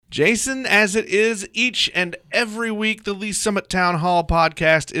Jason, as it is each and every week, the Lee Summit Town Hall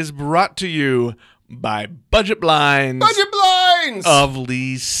podcast is brought to you by Budget Blinds. Budget Blinds! Of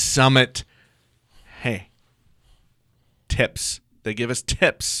Lee Summit. Hey, tips. They give us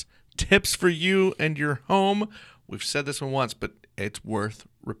tips. Tips for you and your home. We've said this one once, but it's worth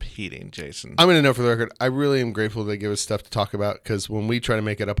repeating, Jason. I'm going to know for the record, I really am grateful they give us stuff to talk about because when we try to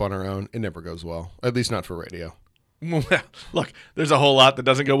make it up on our own, it never goes well. At least not for radio. Well, look, there's a whole lot that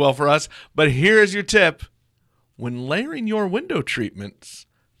doesn't go well for us, but here's your tip. When layering your window treatments,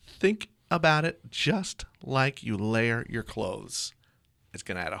 think about it just like you layer your clothes. It's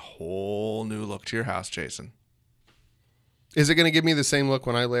going to add a whole new look to your house, Jason. Is it going to give me the same look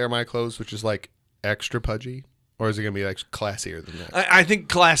when I layer my clothes, which is like extra pudgy? Or is it going to be like classier than that? I think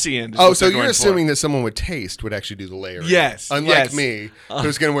classy end. Oh, so you're assuming that someone with taste would actually do the layering. Yes. Unlike me,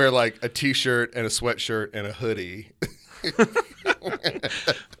 who's going to wear like a t-shirt and a sweatshirt and a hoodie.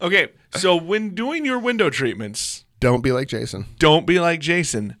 Okay, so when doing your window treatments, don't be like Jason. Don't be like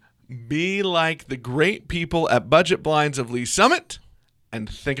Jason. Be like the great people at Budget Blinds of Lee Summit and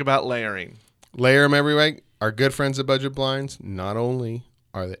think about layering. Layer them every week. Our good friends at Budget Blinds, not only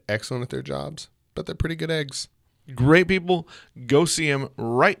are they excellent at their jobs, but they're pretty good eggs. Great people. Go see them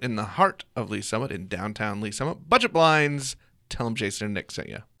right in the heart of Lee Summit in downtown Lee Summit. Budget Blinds. Tell them Jason and Nick sent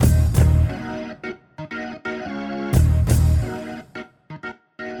you.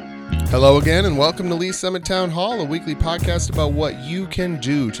 Hello again, and welcome to Lee Summit Town Hall, a weekly podcast about what you can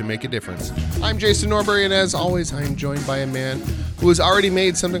do to make a difference. I'm Jason Norbury, and as always, I am joined by a man who has already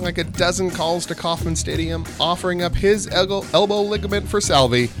made something like a dozen calls to Kauffman Stadium, offering up his elbow ligament for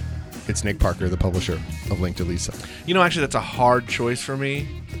salvie. It's Nick Parker, the publisher of Link to Lisa. You know, actually, that's a hard choice for me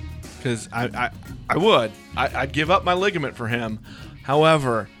because I'd give up my ligament for him.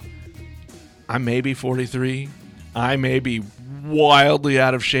 However, I may be 43. I may be wildly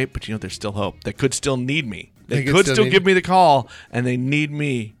out of shape, but there's still hope. They could still need me. They could still give me the call, and they need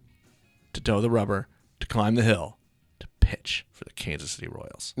me to toe the rubber, to climb the hill, to pitch for the Kansas City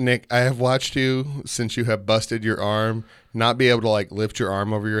Royals. Nick, I have watched you since you have busted your arm not be able to like lift your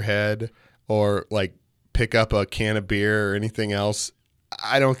arm over your head or like pick up a can of beer or anything else.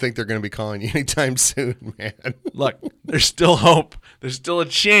 I don't think they're going to be calling you anytime soon, man. Look, there's still hope. There's still a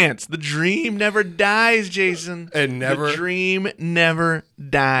chance. The dream never dies, Jason. The dream never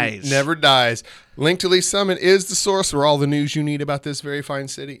dies. Never dies. Link to Lee Summit is the source for all the news you need about this very fine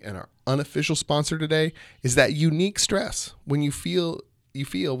city. And our unofficial sponsor today is that unique stress when you feel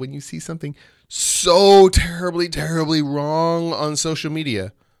when you see something so terribly, terribly wrong on social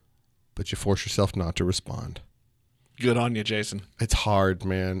media, but you force yourself not to respond. Good on you, Jason. It's hard,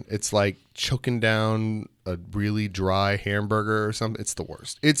 man. It's like choking down a really dry hamburger or something. It's the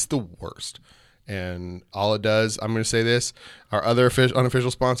worst. It's the worst. And all it does, I'm going to say this, our other unofficial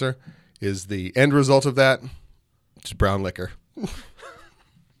sponsor is the end result of that. It's brown liquor.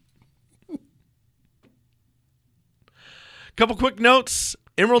 Couple quick notes.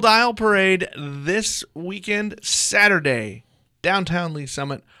 Emerald Isle Parade this weekend, Saturday, downtown Lee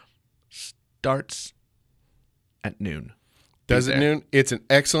Summit, starts at noon. Does it noon? It's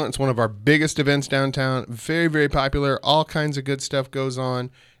it's one of our biggest events downtown. Very, very popular. All kinds of good stuff goes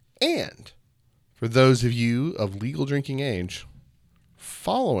on. And for those of you of legal drinking age,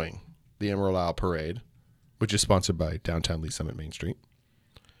 following the Emerald Isle Parade, which is sponsored by Downtown Lee Summit Main Street,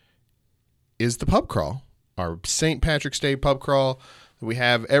 is the pub crawl, our St. Patrick's Day pub crawl that we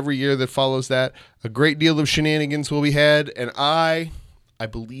have every year that follows that. A great deal of shenanigans will be had, and I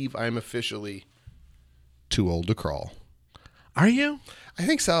believe I'm officially too old to crawl. Are you? I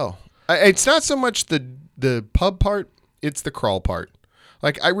think so. It's not so much the pub part, it's the crawl part.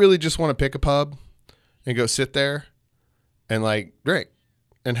 Like, I really just want to pick a pub and go sit there and like drink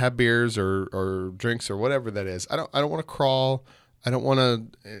and have beers or drinks or whatever that is. I don't want to crawl. I don't want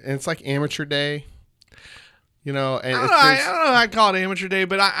to, and it's like amateur day. And I don't know. I'd call it amateur day,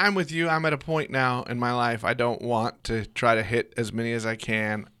 but I'm with you. I'm at a point now in my life. I don't want to try to hit as many as I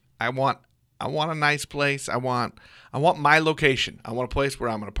can. I want a nice place. I want my location. I want a place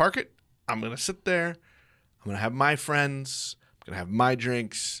where I'm going to park it. I'm going to sit there. I'm going to have my friends. I'm going to have my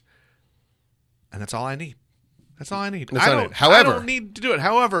drinks. And that's all I need. That's all I need. I don't need to do it.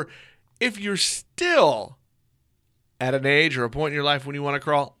 However, if you're still at an age or a point in your life when you want to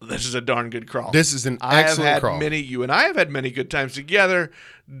crawl, this is a darn good crawl. This is an excellent crawl. You and I have had many good times together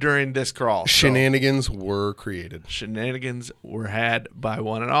during this crawl. Shenanigans were created. Shenanigans were had by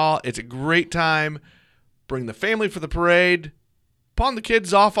one and all. It's a great time. Bring the family for the parade. Pawn the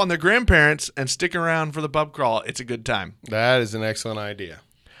kids off on their grandparents and stick around for the pub crawl. It's a good time. That is an excellent idea.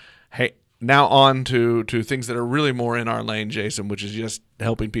 Hey, now on to things that are really more in our lane, Jason, which is just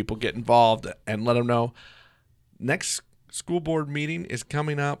helping people get involved and let them know. Next school board meeting is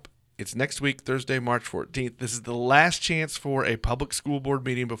coming up. It's next week, Thursday, March 14th. This is the last chance for a public school board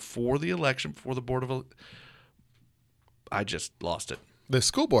meeting before the election, before the board of. I just lost it. The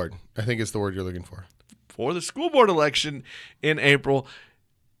school board, I think, is the word you're looking for. For the school board election in April.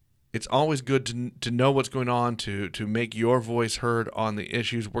 It's always good to know what's going on, to make your voice heard on the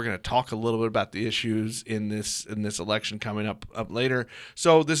issues. We're going to talk a little bit about the issues in this election coming up later.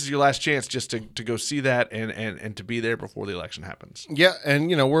 So this is your last chance just to go see that and to be there before the election happens. Yeah, and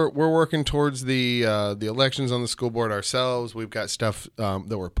we're working towards the elections on the school board ourselves. We've got stuff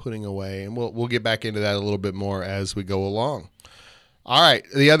that we're putting away, and we'll get back into that a little bit more as we go along. All right,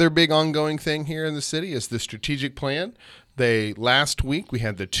 the other big ongoing thing here in the city is the strategic plan. Last week we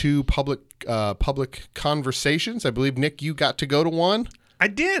had the two public conversations. I believe, Nick, you got to go to one. I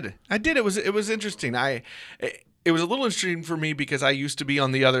did. It was interesting. It was a little interesting for me because I used to be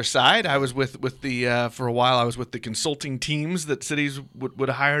on the other side. I was with the for a while. I was with the consulting teams that cities would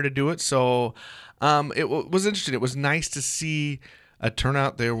hire to do it. So it was interesting. It was nice to see a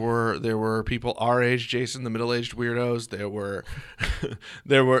turnout. There were people our age, Jason, the middle-aged weirdos. There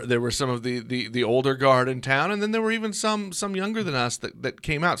were some of the older guard in town, and then there were even some younger than us that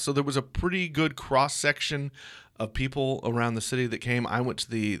came out. So there was a pretty good cross section of people around the city that came. I went to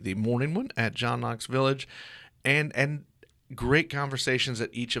the morning one at John Knox Village, and great conversations at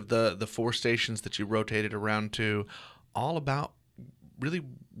each of the four stations that you rotated around to, all about really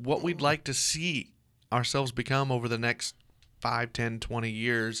what we'd like to see ourselves become over the next 5, 10, 20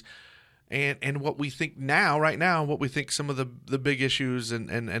 years, and what we think right now, what we think some of the big issues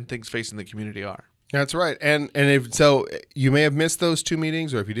and things facing the community are. That's right. And if so, you may have missed those two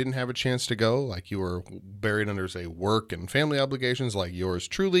meetings, or if you didn't have a chance to go, like you were buried under, say, work and family obligations like yours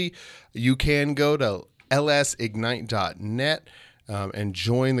truly, you can go to lsignite.net and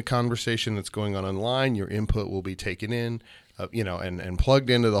join the conversation that's going on online. Your input will be taken in, and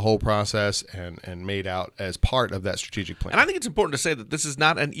plugged into the whole process and made out as part of that strategic plan. And I think it's important to say that this is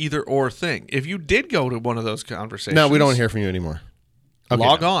not an either or thing. If you did go to one of those conversations, no, we don't hear from you anymore. Okay,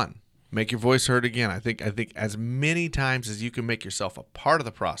 log on, make your voice heard again. I think as many times as you can make yourself a part of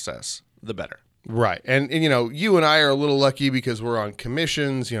the process, the better. Right. And you and I are a little lucky because we're on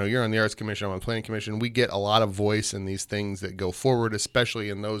commissions. You're on the Arts Commission, I'm on the Planning Commission. We get a lot of voice in these things that go forward, especially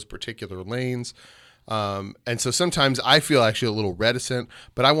in those particular lanes. And so sometimes I feel actually a little reticent,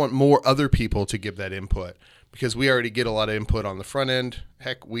 but I want more other people to give that input because we already get a lot of input on the front end.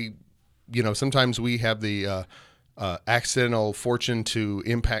 Heck, sometimes we have the accidental fortune to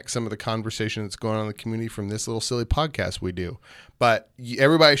impact some of the conversation that's going on in the community from this little silly podcast we do. But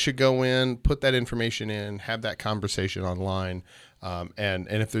everybody should go in, put that information in, have that conversation online. And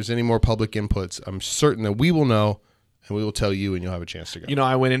if there's any more public inputs, I'm certain that we will know and we will tell you and you'll have a chance to go.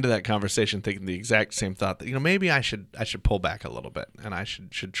 I went into that conversation thinking the exact same thought that, maybe I should pull back a little bit and I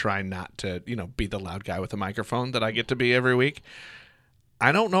should try not to, be the loud guy with a microphone that I get to be every week.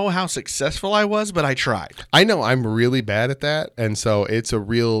 I don't know how successful I was, but I tried. I know I'm really bad at that. And so it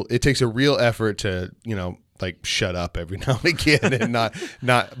takes a real effort to, shut up every now and again and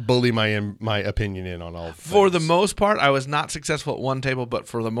not bully my opinion in on all things. For the most part, I was not successful at one table, but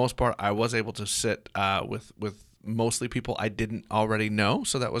for the most part, I was able to sit with mostly people I didn't already know.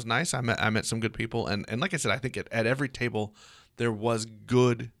 So that was nice. I met some good people. And like I said, I think at every table there was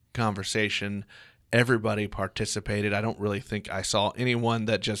good conversation. Everybody participated. I don't really think I saw anyone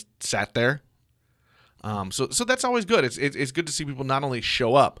that just sat there. So that's always good. It's good to see people not only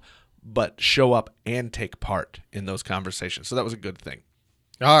show up, but show up and take part in those conversations. So that was a good thing.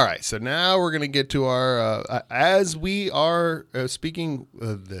 All right. So now we're going to get to our, as we are speaking,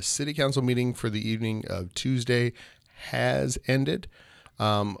 the city council meeting for the evening of Tuesday has ended.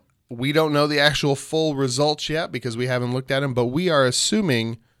 We don't know the actual full results yet because we haven't looked at them, but we are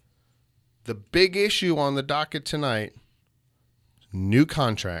assuming the big issue on the docket tonight, new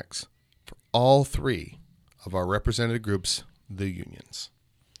contracts for all three of our representative groups, the unions.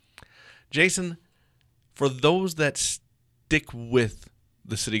 Jason, for those that stick with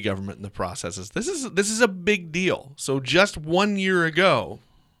the city government and the processes, this is a big deal. So just 1 year ago,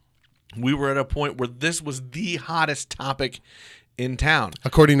 we were at a point where this was the hottest topic in town.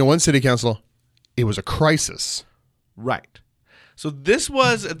 According to one city council, it was a crisis. Right. So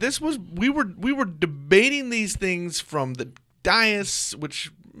we were debating these things from the dais,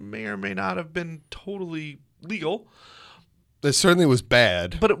 which may or may not have been totally legal. It certainly was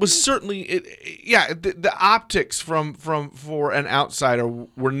bad, but it was certainly the optics for an outsider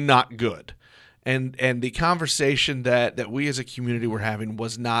were not good, and the conversation that we as a community were having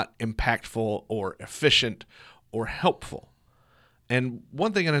was not impactful or efficient or helpful. And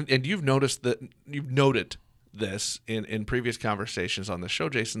one thing, and you've noted this in previous conversations on the show,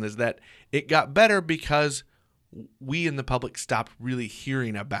 Jason, is that it got better because we in the public stopped really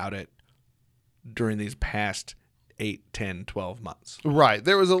hearing about it during these past 8, 10, 12 months. Right.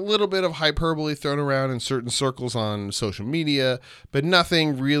 There was a little bit of hyperbole thrown around in certain circles on social media, but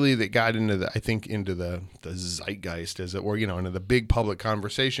nothing really that got into the zeitgeist, as it were, into the big public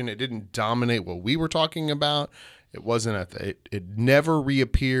conversation. It didn't dominate what we were talking about. It wasn't it never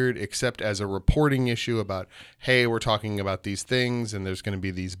reappeared except as a reporting issue about, hey, we're talking about these things and there's going to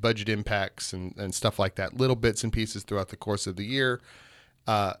be these budget impacts and stuff like that, little bits and pieces throughout the course of the year.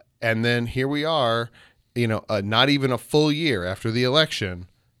 And then here we are, not even a full year after the election,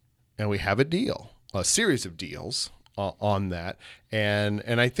 and we have a series of deals on that. And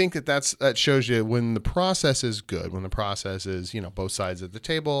I think that shows you when the process is good, when the process is, both sides of the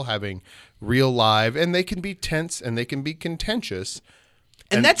table having real live, and they can be tense and they can be contentious.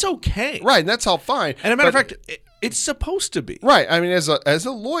 And that's okay. Right. And that's all fine. And a matter of fact, it's supposed to be. Right. I mean, as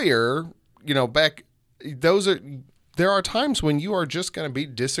a lawyer, there are times when you are just going to be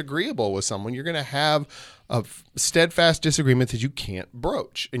disagreeable with someone. You're going to have a steadfast disagreement that you can't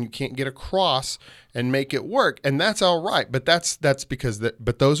broach and you can't get across and make it work. And that's all right. But that's because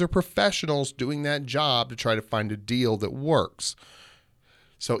but those are professionals doing that job to try to find a deal that works.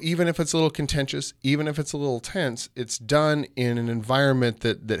 So even if it's a little contentious, even if it's a little tense, it's done in an environment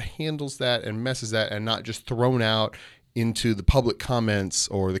that handles that and messes that, and not just thrown out into the public comments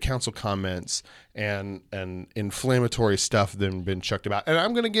or the council comments and inflammatory stuff then been chucked about. And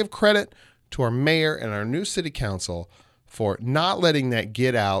I'm going to give credit to our mayor and our new city council for not letting that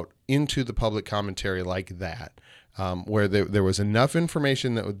get out into the public commentary like that, where there was enough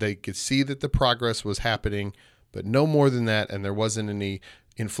information that they could see that the progress was happening, but no more than that, and there wasn't any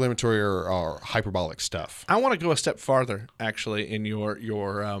inflammatory or hyperbolic stuff. I want to go a step farther, actually, in your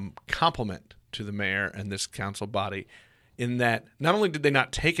compliment to the mayor and this council body, in that not only did they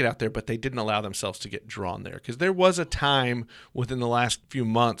not take it out there, but they didn't allow themselves to get drawn there. Because there was a time within the last few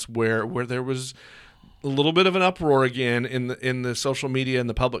months where there was a little bit of an uproar again in the social media and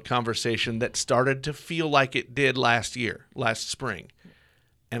the public conversation that started to feel like it did last spring.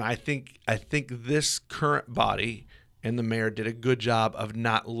 And I think this current body and the mayor did a good job of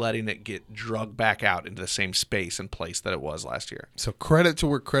not letting it get drugged back out into the same space and place that it was last year. So credit to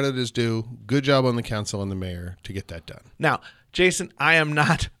where credit is due. Good job on the council and the mayor to get that done. Now, Jason, I am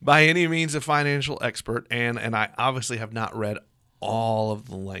not by any means a financial expert, and I obviously have not read all of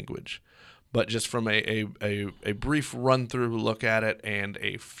the language. But just from a brief run-through look at it and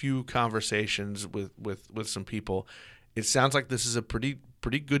a few conversations with some people, it sounds like this is a pretty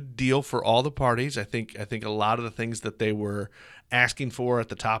good deal for all the parties. I think a lot of the things that they were asking for at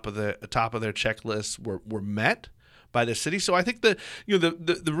the top of their checklist were met by the city. So I think the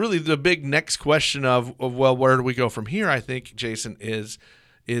really the big next question of well, where do we go from here? I think, Jason, is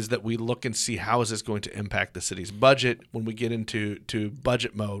that we look and see how is this going to impact the city's budget when we get into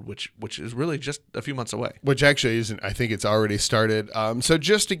budget mode, which is really just a few months away. Which actually isn't. I think it's already started. So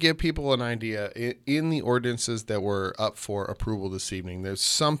just to give people an idea, in the ordinances that were up for approval this evening, there's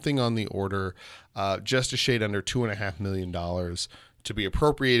something on the order just a shade under $2.5 million to be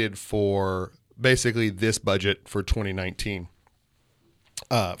appropriated for basically this budget for 2019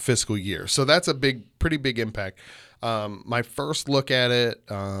 fiscal year. So that's a pretty big impact. My first look at it,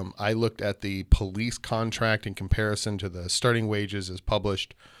 I looked at the police contract in comparison to the starting wages as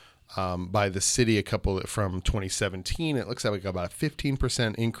published by the city from 2017. It looks like about a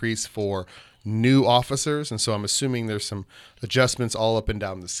 15% increase for new officers. And so I'm assuming there's some adjustments all up and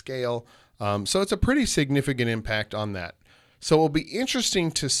down the scale. So it's a pretty significant impact on that. So it'll be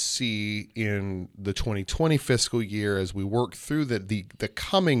interesting to see in the 2020 fiscal year as we work through the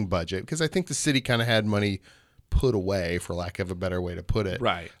coming budget, because I think the city kind of had money put away, for lack of a better way to put it,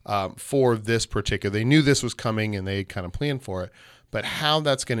 right, for this particular. They knew this was coming and they kind of planned for it, but how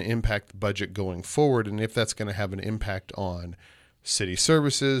that's going to impact the budget going forward, and if that's going to have an impact on city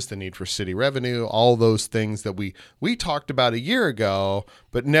services, the need for city revenue, all those things that we talked about a year ago,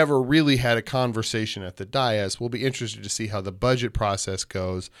 but never really had a conversation at the dais. We'll be interested to see how the budget process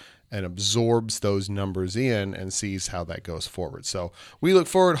goes and absorbs those numbers in and sees how that goes forward. So we look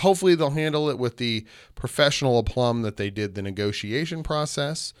forward. Hopefully they'll handle it with the professional aplomb that they did the negotiation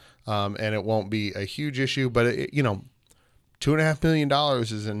process, and it won't be a huge issue. But $2.5 million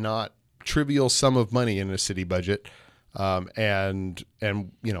is a not trivial sum of money in a city budget, and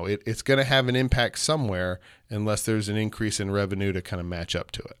it's going to have an impact somewhere unless there's an increase in revenue to kind of match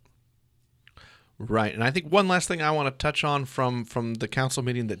up to it. Right. And I think one last thing I want to touch on from the council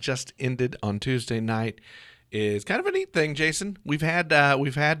meeting that just ended on Tuesday night is kind of a neat thing, Jason. We've had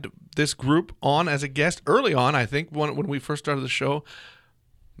this group on as a guest early on, I think, when we first started the show.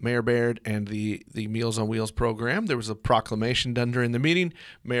 Mayor Baird and the Meals on Wheels program. There was a proclamation done during the meeting.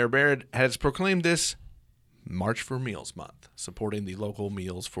 Mayor Baird has proclaimed this March for Meals Month, supporting the local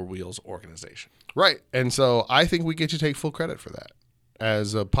Meals for Wheels organization. Right. And so I think we get to take full credit for that.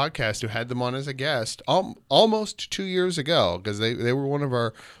 As a podcast who had them on as a guest almost 2 years ago, because they were one of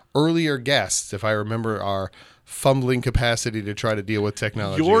our earlier guests, if I remember our fumbling capacity to try to deal with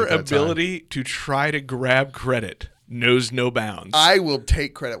technology. Your ability to try to grab credit knows no bounds. I will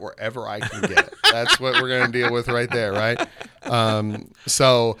take credit wherever I can get it. That's what we're going to deal with right there, right?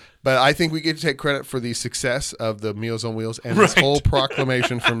 But I think we get to take credit for the success of the Meals on Wheels and this whole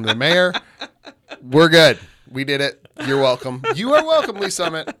proclamation from the mayor. We're good. We did it. You're welcome. You are welcome, Lee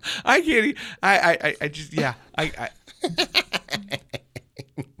Summit. I can't. I just yeah.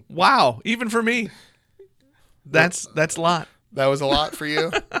 Wow. Even for me, that's a lot. That was a lot for you.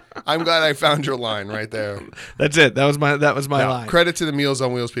 I'm glad I found your line right there. That's it. That was my line. Credit to the Meals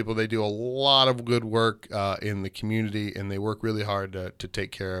on Wheels people. They do a lot of good work in the community, and they work really hard to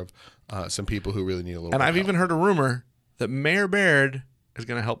take care of some people who really need a little. And I've help. even heard a rumor that Mayor Baird is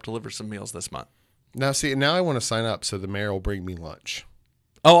going to help deliver some meals this month. Now I want to sign up so the mayor will bring me lunch.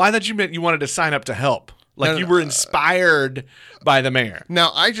 Oh, I thought you meant you wanted to sign up to help. Like you were inspired by the mayor.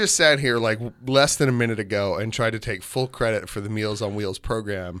 Now, I just sat here like less than a minute ago and tried to take full credit for the Meals on Wheels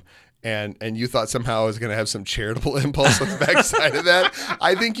program. And you thought somehow I was going to have some charitable impulse on the backside of that.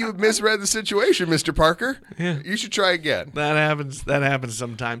 I think you misread the situation, Mr. Parker. Yeah. You should try again. That happens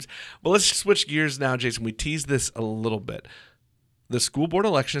sometimes. Well, let's switch gears now, Jason. We teased this a little bit. The school board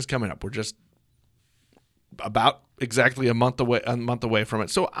election is coming up. We're just about exactly a month away from it.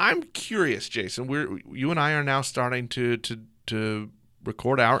 So I'm curious, Jason. You and I are now starting to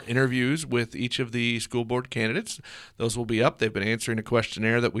record our interviews with each of the school board candidates. Those will be up. They've been answering a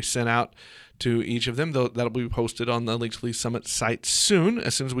questionnaire that we sent out to each of them. That'll be posted on the Leagues Police Summit site soon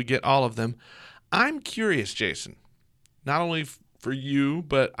as we get all of them. I'm curious, Jason, not only for you,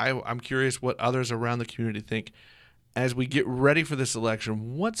 but I'm curious what others around the community think. As we get ready for this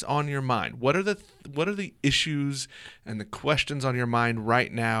election, what's on your mind? What are the issues and the questions on your mind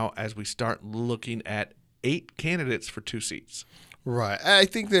right now as we start looking at 8 candidates for 2 seats? Right. I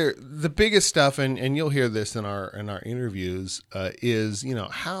think the biggest stuff, and you'll hear this in our interviews, is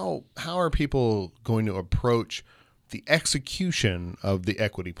how are people going to approach the execution of the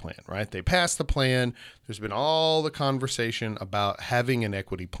equity plan, right? They passed the plan. There's been all the conversation about having an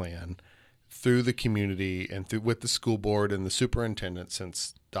equity plan through the community and with the school board and the superintendent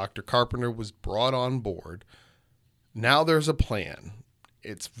since Dr. Carpenter was brought on board. Now there's a plan.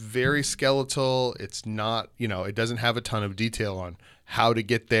 It's very skeletal. It's not, it doesn't have a ton of detail on how to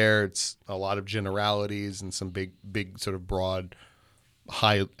get there. It's a lot of generalities and some big sort of broad,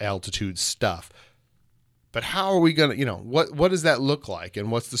 high altitude stuff. But how are we going to, what does that look like? And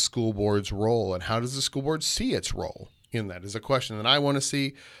what's the school board's role? And how does the school board see its role in that is a question that I want to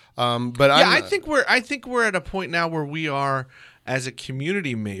see. I think we're at a point now where we are as a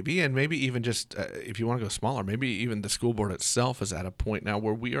community, maybe even just if you want to go smaller, maybe even the school board itself is at a point now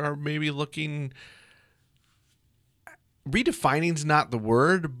where we are maybe looking. Redefining is not the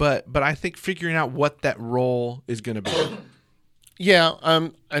word, but I think figuring out what that role is going to be. Yeah,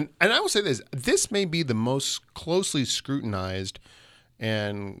 and I will say this may be the most closely scrutinized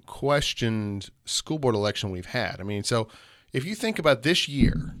and questioned school board election we've had. I mean, so if you think about this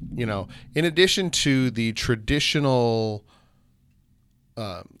year, in addition to the traditional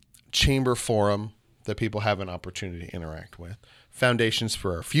chamber forum that people have an opportunity to interact with, Foundations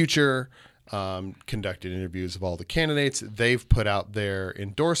for Our Future conducted interviews of all the candidates. They've put out their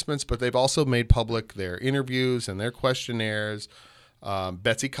endorsements, but they've also made public their interviews and their questionnaires.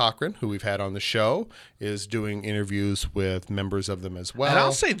 Betsy Cochran, who we've had on the show, is doing interviews with members of them as well. And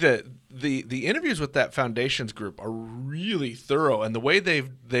I'll say that the interviews with that Foundations group are really thorough, and the way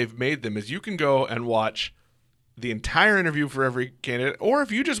they've made them is you can go and watch the entire interview for every candidate, or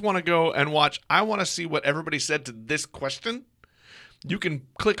if you just want to go and watch, I want to see what everybody said to this question, you can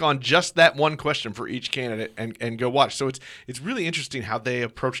click on just that one question for each candidate and go watch. So it's really interesting how they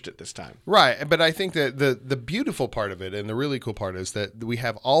approached it this time. Right. But I think that the beautiful part of it and the really cool part is that we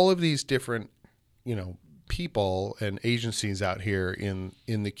have all of these different, people and agencies out here in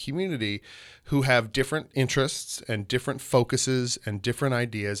the community who have different interests and different focuses and different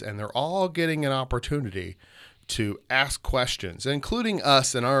ideas, and they're all getting an opportunity to ask questions, including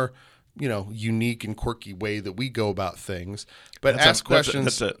us and our unique and quirky way that we go about things, but ask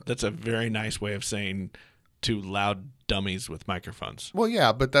questions. That's a very nice way of saying two loud dummies with microphones. Well,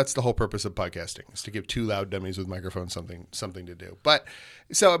 yeah, but that's the whole purpose of podcasting, is to give two loud dummies with microphones something to do. But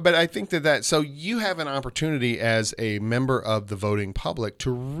I think so you have an opportunity as a member of the voting public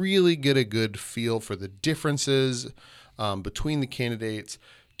to really get a good feel for the differences between the candidates,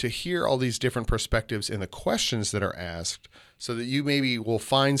 to hear all these different perspectives in the questions that are asked, so that you maybe will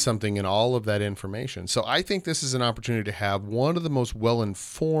find something in all of that information. So I think this is an opportunity to have one of the most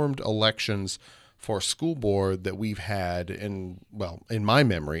well-informed elections for school board that we've had in my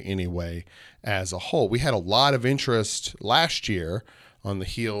memory anyway, as a whole. We had a lot of interest last year on the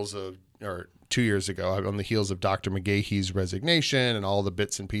heels of, or 2 years ago, on the heels of Dr. McGahee's resignation and all the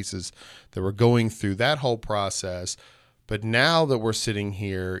bits and pieces that were going through that whole process. But now that we're sitting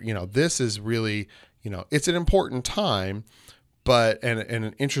here, this is really, it's an important time, but and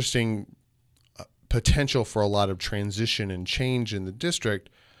an interesting potential for a lot of transition and change in the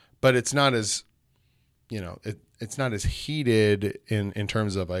district, but it's not as, it's not as heated in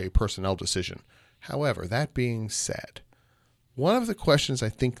terms of a personnel decision. However, that being said, one of the questions I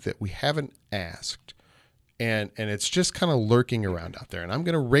think that we haven't asked, and it's just kind of lurking around out there, and I'm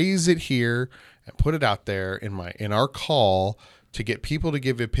going to raise it here and put it out there in our call to get people to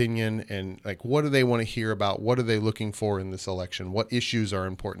give opinion, and like, what do they want to hear about? What are they looking for in this election? What issues are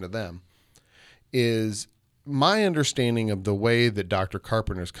important to them? Is my understanding of the way that Dr.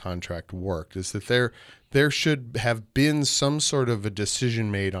 Carpenter's contract worked is that there should have been some sort of a decision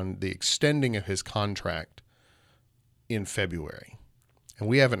made on the extending of his contract in February. And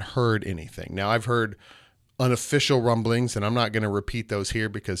we haven't heard anything. Now, I've heard unofficial rumblings, and I'm not going to repeat those here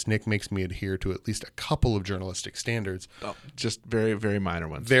because Nick makes me adhere to at least a couple of journalistic standards. Oh, just very, very minor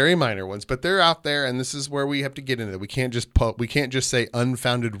ones. Very minor ones, but they're out there, and this is where we have to get into it. We can't just say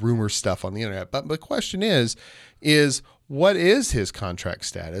unfounded rumor stuff on the internet. But the question is what is his contract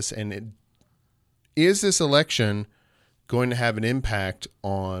status, and is this election going to have an impact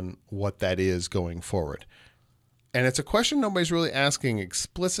on what that is going forward? And it's a question nobody's really asking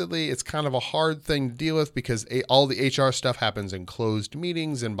explicitly. It's kind of a hard thing to deal with because all the HR stuff happens in closed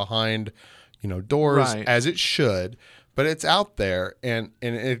meetings and behind, doors, right, as it should. But it's out there, and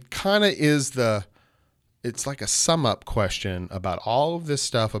it kind of is it's like a sum up question about all of this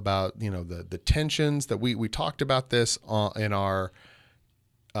stuff about the tensions that we talked about this in our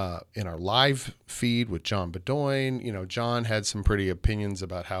live feed with John Bedoin. John had some pretty opinions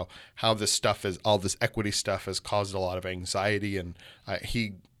about how this stuff all this equity stuff has caused a lot of anxiety. And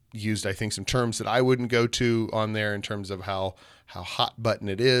he used, I think, some terms that I wouldn't go to on there in terms of how hot button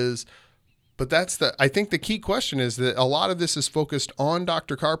it is. But I think the key question is that a lot of this is focused on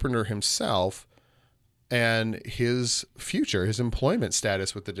Dr. Carpenter himself, and his future, his employment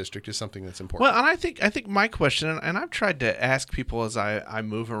status with the district is something that's important. Well, and I think my question, and I've tried to ask people as I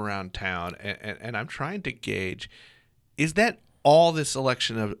move around town, and I'm trying to gauge, is that all this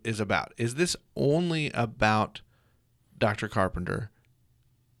election is about? Is this only about Dr. Carpenter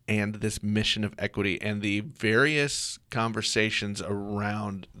and this mission of equity and the various conversations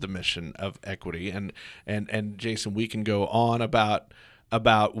around the mission of equity? And Jason, we can go on about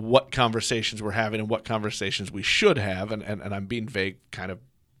what conversations we're having and what conversations we should have, and I'm being vague, kind of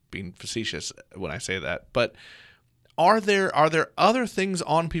being facetious when I say that. But are there other things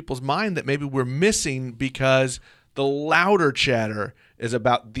on people's mind that maybe we're missing because the louder chatter is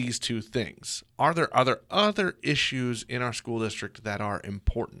about these two things? Are there other issues in our school district that are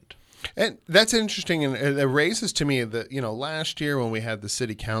important? And that's interesting, and it raises to me that, last year when we had the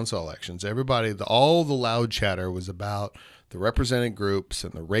city council elections, all the loud chatter was about the represented groups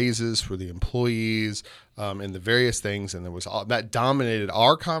and the raises for the employees, and the various things. And there was that dominated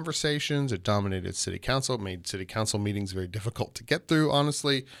our conversations. It dominated city council. It made city council meetings very difficult to get through,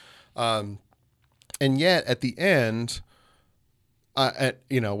 honestly. And yet at the end,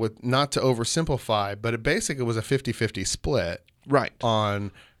 with not to oversimplify, but it basically was a 50-50 split, right,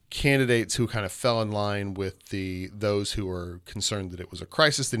 on candidates who kind of fell in line with those who were concerned that it was a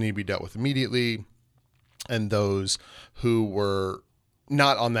crisis that needed to be dealt with immediately, and those who were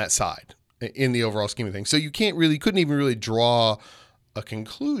not on that side in the overall scheme of things. So you couldn't even really draw a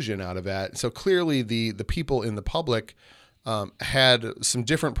conclusion out of that. So clearly the people in the public had some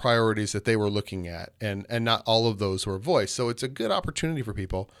different priorities that they were looking at, and not all of those were voiced. So it's a good opportunity for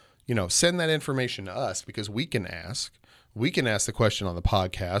people, send that information to us, because we can ask the question on the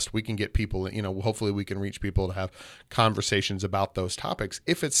podcast. We can get people, hopefully we can reach people to have conversations about those topics.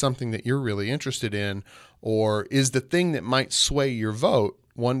 If it's something that you're really interested in, or is the thing that might sway your vote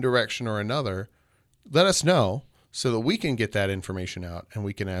one direction or another, let us know, so that we can get that information out and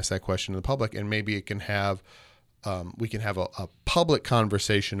we can ask that question to the public, and maybe it can have we can have a public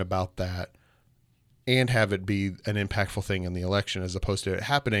conversation about that and have it be an impactful thing in the election, as opposed to it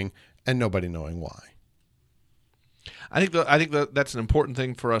happening and nobody knowing why. I think that's an important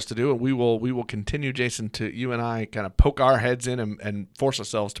thing for us to do, and we will continue, Jason, to you and I kind of poke our heads in and force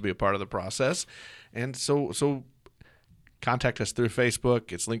ourselves to be a part of the process. And so contact us through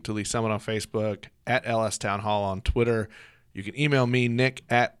Facebook. It's Link to Lee Summit on Facebook, at LS Town Hall on Twitter. You can email me, Nick,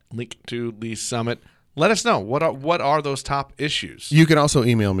 at Link to Lee Summit. Let us know what are those top issues. You can also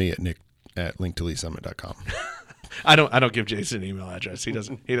email me at nick@linktoleesummit.com. I don't give Jason an email address.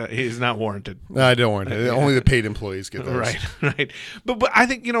 He's not warranted. No, I don't warrant it. Only the paid employees get those. Right. But I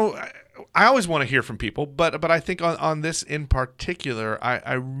think, I always want to hear from people, but I think on this in particular,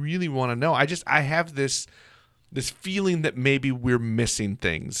 I really want to know. I have this feeling that maybe we're missing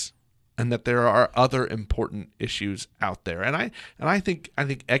things, and that there are other important issues out there. And I think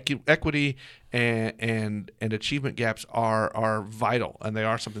equity and achievement gaps are vital, and they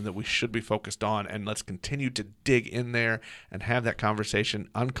are something that we should be focused on. And let's continue to dig in there and have that conversation.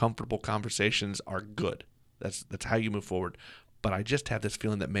 Uncomfortable conversations are good. That's how you move forward. But I just have this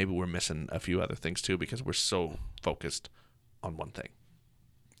feeling that maybe we're missing a few other things too, because we're so focused on one thing.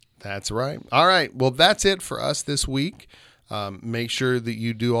 That's right. All right. Well, that's it for us this week. Make sure that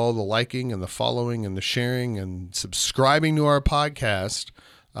you do all the liking and the following and the sharing and subscribing to our podcast.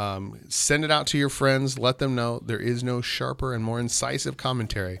 Send it out to your friends. Let them know there is no sharper and more incisive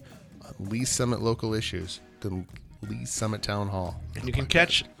commentary on Lee Summit local issues than Lee Summit Town Hall. And you can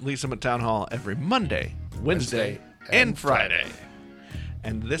catch Lee Summit Town Hall every Monday, Wednesday, and Friday.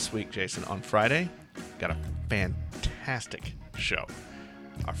 And this week, Jason, on Friday, got a fantastic show.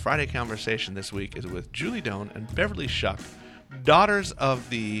 Our Friday conversation this week is with Julie Doan and Beverly Shuck, daughters of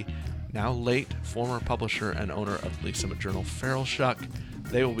the now late former publisher and owner of the Lee Summit Journal, Farrell Shuck.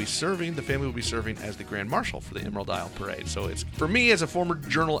 The family will be serving as the Grand Marshal for the Emerald Isle Parade. So it's, for me as a former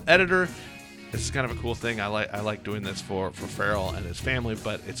Journal editor, this is kind of a cool thing. I like doing this for Farrell and his family,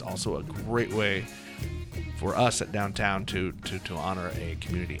 but it's also a great way for us at downtown to honor a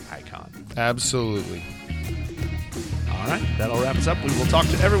community icon. Absolutely. All right, that'll wrap us up. We will talk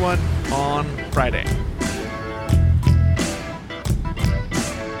to everyone on Friday.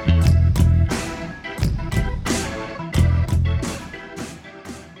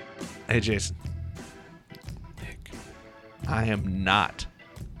 Hey, Jason. Nick. I am not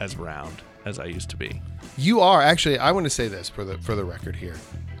as round as I used to be. You are. Actually, I want to say this for the record here.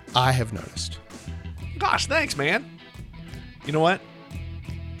 I have noticed. Gosh, thanks, man. You know what?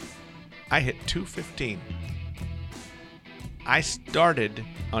 I hit 215. I started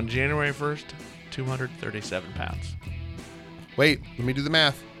on January 1st, 237 pounds. Wait, let me do the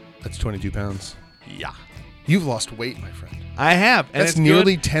math. That's 22 pounds. Yeah. You've lost weight, my friend. I have. And that's it's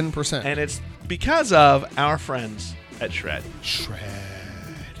nearly good. 10%. And it's because of our friends at Shred.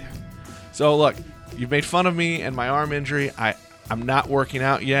 So look, you've made fun of me and my arm injury. I'm not working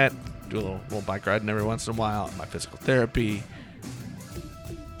out yet. Do a little bike riding every once in a while. My physical therapy.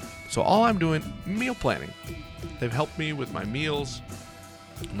 So all I'm doing, meal planning. They've helped me with my meals,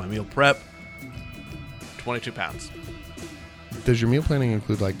 my meal prep. 22 pounds. Does your meal planning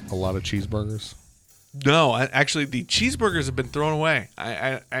include like a lot of cheeseburgers? No, actually, the cheeseburgers have been thrown away.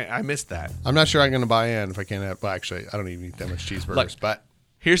 I missed that. I'm not sure I'm going to buy in if I can't have. Well, actually, I don't even eat that much cheeseburgers. Look, but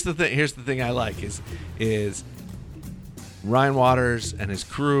here's the thing. Here's the thing I like is Ryan Waters and his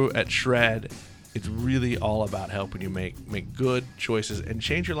crew at Shred. It's really all about helping you make good choices and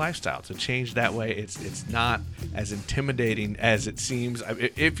change your lifestyle. To change that way, it's not as intimidating as it seems.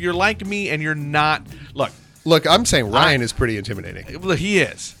 If you're like me and you're not, look, I'm saying Ryan is pretty intimidating. Look, he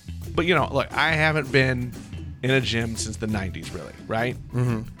is. But, look, I haven't been in a gym since the 90s, really, right?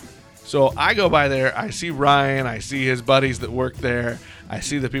 Mm-hmm. So I go by there, I see Ryan, I see his buddies that work there, I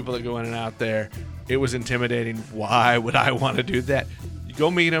see the people that go in and out there. It was intimidating. Why would I want to do that? You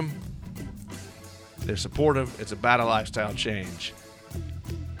go meet them. They're supportive. It's about a lifestyle change.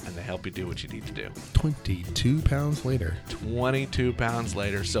 And they help you do what you need to do. 22 pounds later. 22 pounds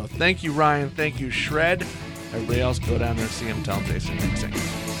later. So thank you, Ryan. Thank you, Shred. Everybody else, go down there and see him. Tell him Jason Nick sing.